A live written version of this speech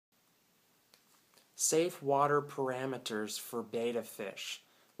safe water parameters for betta fish.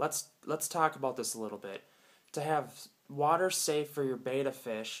 Let's talk about this a little bit. To have water safe for your betta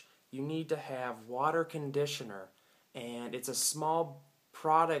fish, you need to have water conditioner, and it's a small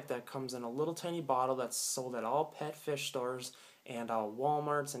product that comes in a little tiny bottle that's sold at all pet fish stores and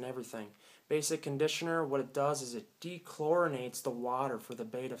Walmarts and everything. Basic conditioner, what it does is it dechlorinates the water for the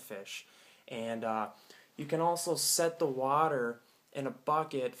betta fish, and you can also set the water in a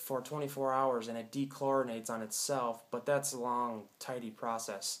bucket for 24 hours and it dechlorinates on itself, but that's a long, tidy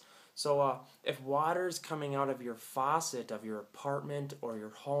process. So if water is coming out of your faucet of your apartment or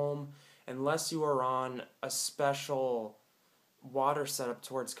your home, unless you are on a special water setup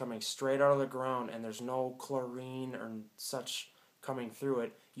towards coming straight out of the ground and there's no chlorine or such coming through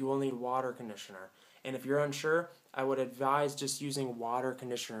it, you will need water conditioner. And if you're unsure, I would advise just using water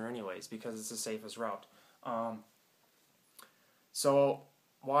conditioner anyways, because it's the safest route. So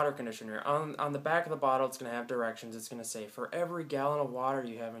water conditioner, on the back of the bottle it's going to have directions. It's going to say for every gallon of water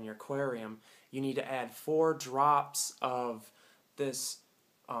you have in your aquarium, you need to add 4 drops of this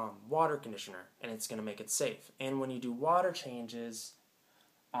water conditioner, and it's going to make it safe. And when you do water changes,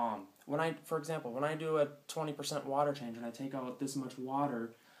 for example, when I do a 20% water change and I take out this much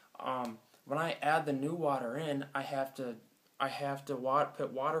water, when I add the new water in, I have to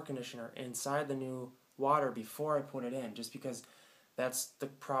put water conditioner inside the new water before I put it in, just because that's the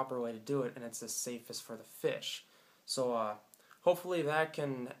proper way to do it and it's the safest for the fish. So hopefully that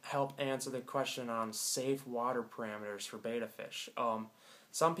can help answer the question on safe water parameters for betta fish.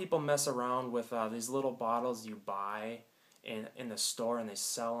 Some people mess around with these little bottles you buy in the store and they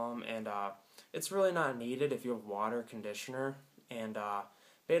sell them, and it's really not needed if you have water conditioner. And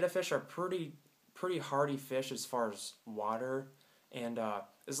betta fish are pretty hardy fish as far as water, and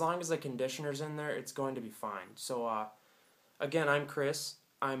as long as the conditioner's in there, it's going to be fine. So again, I'm Chris.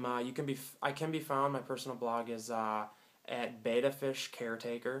 I can be found. My personal blog is at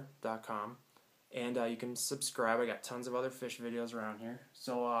bettafishcaretaker.com, and you can subscribe. I got tons of other fish videos around here.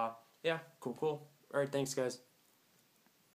 So yeah, cool. All right, thanks guys.